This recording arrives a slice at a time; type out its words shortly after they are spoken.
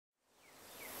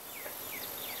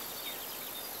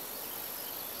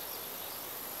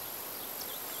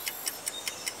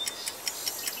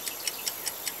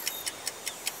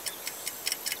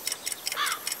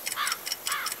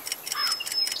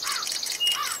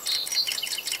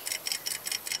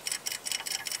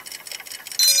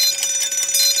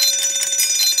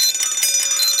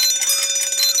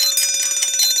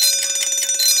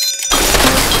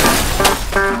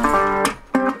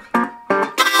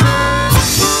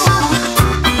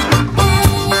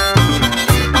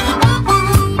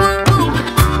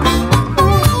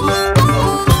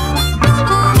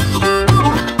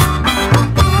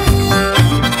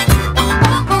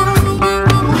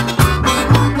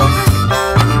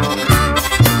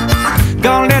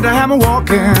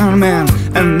man,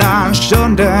 and I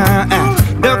shouldn't act.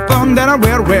 The phone that I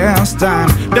will waste time.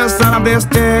 The sound of this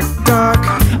TikTok,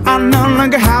 I no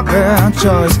longer have a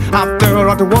choice. After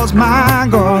all, it was my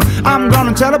goal. I'm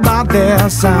gonna tell about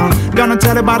this sound, gonna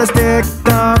tell about this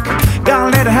TikTok.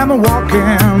 Gotta let it have me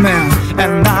walking, man,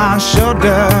 and I shouldn't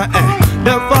act.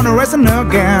 The phone racing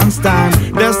against time.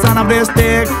 The sound of this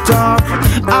TikTok,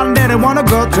 I didn't wanna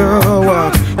go to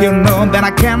work. You know that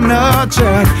I cannot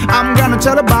check. I'm gonna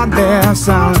tell about this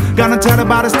sound, gonna tell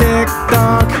about this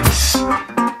TikTok.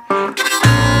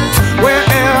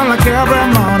 Well, like every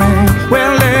morning, we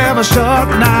live a short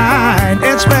night.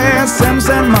 It's fast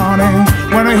Simpson morning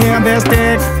when we hear this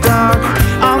TikTok.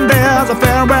 There's a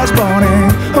Ferris morning,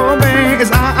 hoping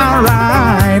it's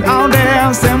alright. Out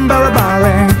there, Simba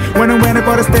barring when I'm waiting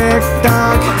for this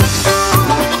TikTok.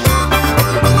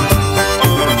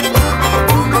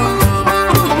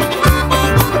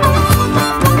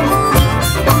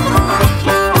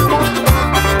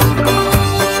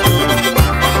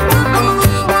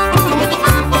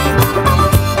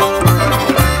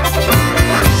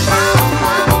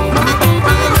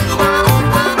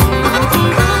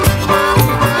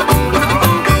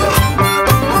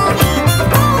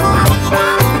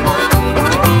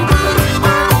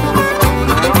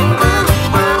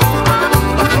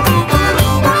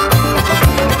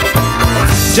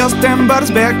 Just 10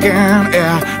 birds back in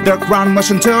air, the ground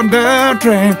motion to the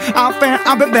train. I fear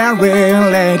I'll be very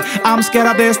late. I'm scared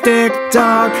of this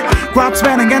TikTok. Crowd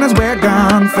spinning and his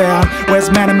wagon fair.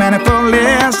 With many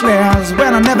foolish lives.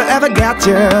 When I never ever get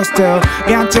used to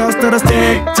this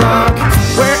TikTok.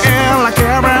 We're in like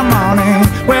every morning.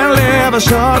 We live a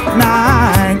short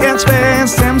night. It's been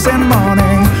Simpson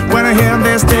morning when I hear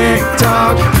this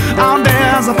TikTok.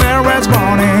 There's a Ferris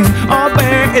warning. Oh,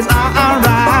 babe, it's